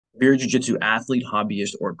If you're a jiu-jitsu athlete,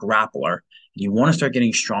 hobbyist, or grappler, and you want to start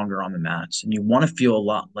getting stronger on the mats, and you want to feel a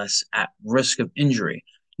lot less at risk of injury,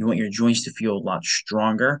 you want your joints to feel a lot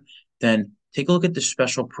stronger, then take a look at this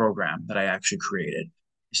special program that I actually created.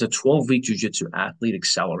 It's a 12-week jiu-jitsu athlete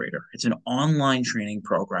accelerator. It's an online training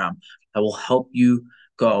program that will help you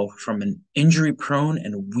go from an injury-prone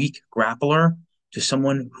and weak grappler to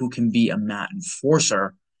someone who can be a mat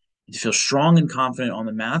enforcer to feel strong and confident on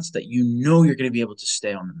the mats that you know you're going to be able to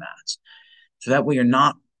stay on the mats. So that way you're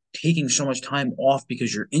not taking so much time off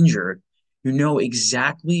because you're injured. You know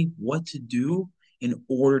exactly what to do in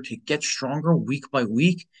order to get stronger week by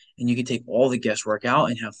week. And you can take all the guesswork out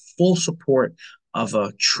and have full support of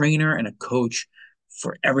a trainer and a coach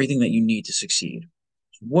for everything that you need to succeed.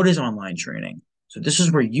 What is online training? So this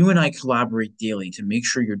is where you and I collaborate daily to make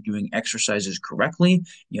sure you're doing exercises correctly.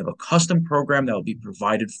 You have a custom program that will be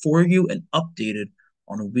provided for you and updated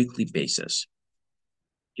on a weekly basis.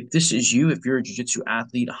 If this is you, if you're a jiu-jitsu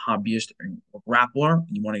athlete, a hobbyist, or grappler, and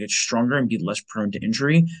you want to get stronger and be less prone to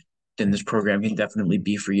injury, then this program can definitely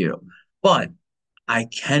be for you. But I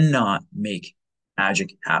cannot make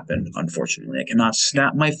magic happen, unfortunately. I cannot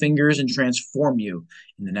snap my fingers and transform you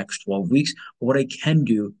in the next 12 weeks. But what I can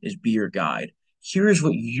do is be your guide. Here's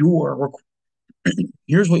what you're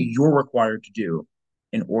here's what you're required to do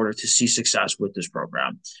in order to see success with this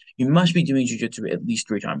program. You must be doing jiu-jitsu at least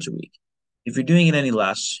 3 times a week. If you're doing it any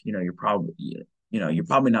less, you're probably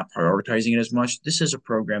not prioritizing it as much. This is a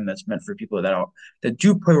program that's meant for people that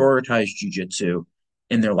do prioritize jiu-jitsu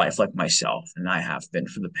in their life, like myself, and I have been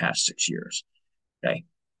for the past 6 years. Okay.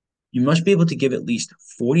 You must be able to give at least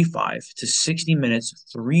 45 to 60 minutes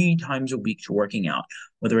 3 times a week to working out,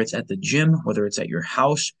 whether it's at the gym, whether it's at your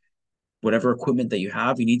house, whatever equipment that you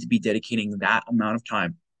have, you need to be dedicating that amount of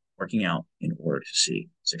time working out in order to see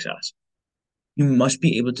success. You must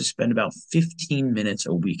be able to spend about 15 minutes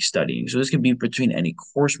a week studying. So this can be between any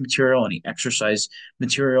course material, any exercise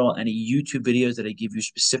material, any YouTube videos that I give you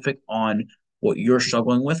specific on what you're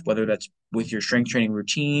struggling with, whether that's with your strength training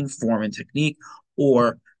routine, form and technique,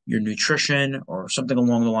 or your nutrition or something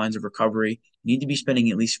along the lines of recovery. You need to be spending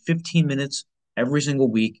at least 15 minutes every single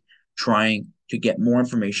week trying to get more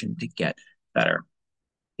information to get better.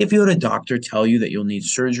 If you had a doctor tell you that you'll need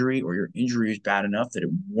surgery or your injury is bad enough that it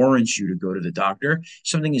warrants you to go to the doctor,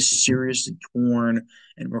 something is seriously torn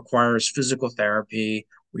and requires physical therapy,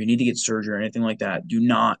 or you need to get surgery or anything like that, do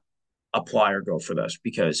not apply or go for this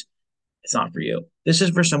because it's not for you. This is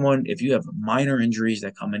for someone, if you have minor injuries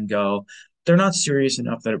that come and go, they're not serious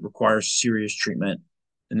enough that it requires serious treatment,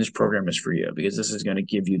 then this program is for you because this is going to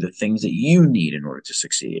give you the things that you need in order to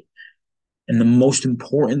succeed. And the most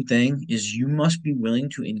important thing is you must be willing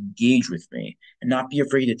to engage with me and not be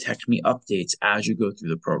afraid to text me updates as you go through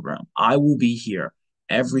the program. I will be here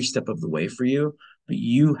every step of the way for you, but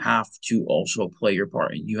you have to also play your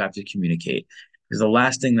part and you have to communicate. Because the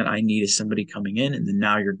last thing that I need is somebody coming in and then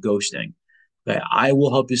now you're ghosting. Okay, I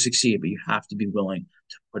will help you succeed, but you have to be willing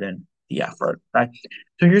to put in the effort. Right?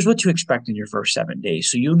 So here's what to expect in your first 7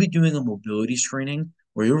 days. So you'll be doing a mobility screening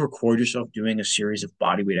where you'll record yourself doing a series of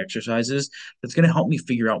bodyweight exercises that's going to help me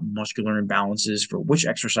figure out muscular imbalances for which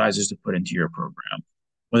exercises to put into your program.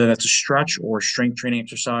 Whether that's a stretch or a strength training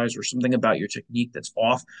exercise or something about your technique that's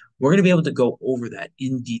off, we're going to be able to go over that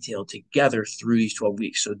in detail together through these 12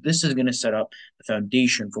 weeks. So this is going to set up the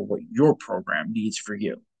foundation for what your program needs for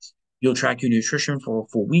you. You'll track your nutrition for a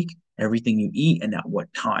full week, everything you eat, and at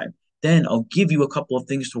what time. Then I'll give you a couple of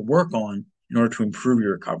things to work on in order to improve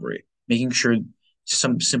your recovery, making sure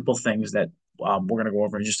some simple things that we're going to go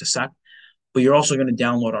over in just a sec. But you're also going to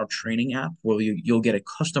download our training app where you'll get a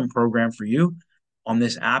custom program for you. On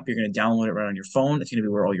this app, you're going to download it right on your phone. It's going to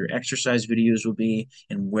be where all your exercise videos will be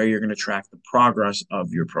and where you're going to track the progress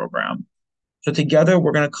of your program. So together,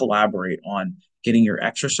 we're going to collaborate on getting your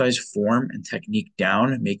exercise form and technique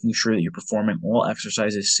down, making sure that you're performing all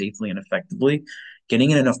exercises safely and effectively,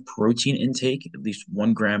 getting in enough protein intake, at least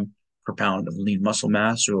 1 gram per pound of lean muscle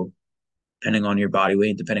mass. So depending on your body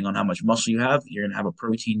weight, depending on how much muscle you have, you're going to have a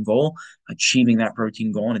protein goal. Achieving that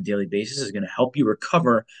protein goal on a daily basis is going to help you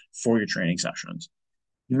recover for your training sessions.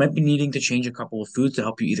 You might be needing to change a couple of foods to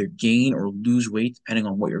help you either gain or lose weight, depending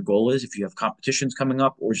on what your goal is. If you have competitions coming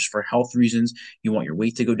up, or just for health reasons, you want your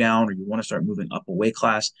weight to go down, or you want to start moving up a weight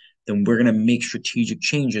class, then we're going to make strategic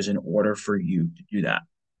changes in order for you to do that.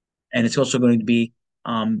 And it's also going to be,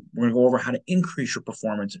 we're going to go over how to increase your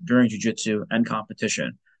performance during jiu-jitsu and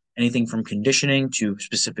competition. Anything from conditioning to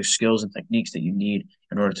specific skills and techniques that you need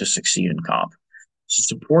in order to succeed in comp. So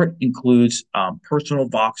support includes Personal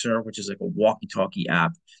Voxer, which is like a walkie-talkie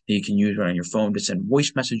app that you can use right on your phone to send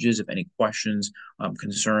voice messages of any questions,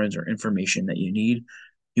 concerns, or information that you need.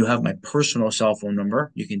 You have my personal cell phone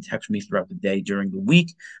number. You can text me throughout the day during the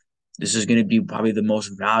week. This is going to be probably the most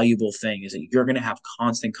valuable thing is that you're going to have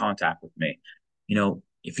constant contact with me.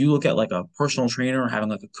 If you look at like a personal trainer or having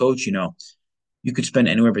like a coach, you could spend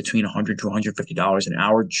anywhere between $100 to $150 an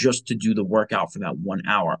hour just to do the workout for that 1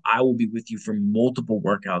 hour. I will be with you for multiple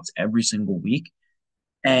workouts every single week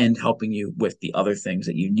and helping you with the other things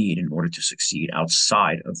that you need in order to succeed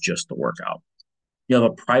outside of just the workout. You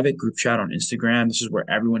have a private group chat on Instagram. This is where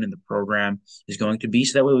everyone in the program is going to be.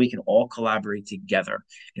 So that way we can all collaborate together.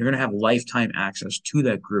 You're going to have lifetime access to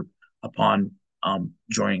that group upon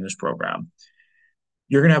joining this program.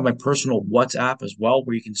 You're going to have my personal WhatsApp as well,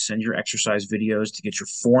 where you can send your exercise videos to get your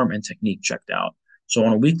form and technique checked out. So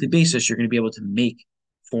on a weekly basis, you're going to be able to make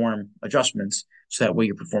form adjustments so that way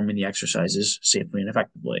you're performing the exercises safely and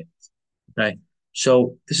effectively. Okay.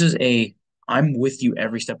 So I'm with you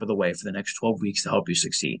every step of the way for the next 12 weeks to help you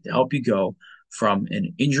succeed, to help you go from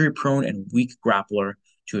an injury prone and weak grappler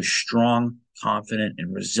to a strong, confident,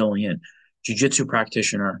 and resilient jiu-jitsu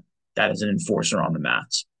practitioner that is an enforcer on the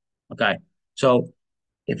mats. Okay. So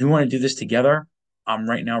if you want to do this together, I'm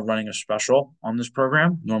right now running a special on this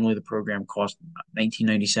program. Normally the program costs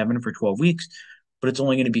 $19.97 for 12 weeks, but it's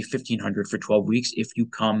only going to be $1,500 for 12 weeks if you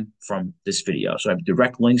come from this video. So I have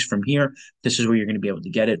direct links from here. This is where you're going to be able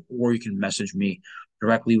to get it, or you can message me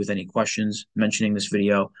directly with any questions mentioning this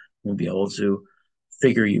video. We'll be able to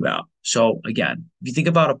figure you out. So again, if you think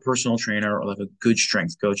about a personal trainer or like a good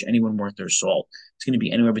strength coach, anyone worth their salt, it's going to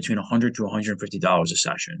be anywhere between $100 to $150 a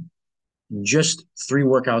session. Just 3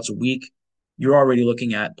 workouts a week, you're already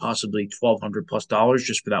looking at possibly $1,200 plus dollars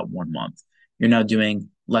just for that 1 month. You're now doing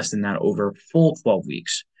less than that over full 12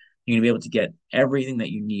 weeks. You're going to be able to get everything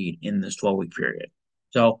that you need in this 12-week period.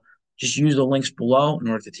 So just use the links below in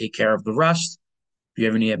order to take care of the rest. If you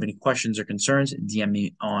have any questions or concerns, DM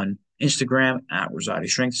me on Instagram at Rosati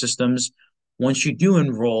Strength Systems. Once you do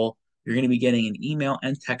enroll, you're going to be getting an email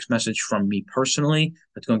and text message from me personally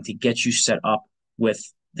that's going to get you set up with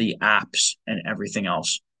the apps and everything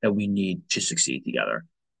else that we need to succeed together.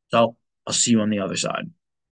 So I'll see you on the other side.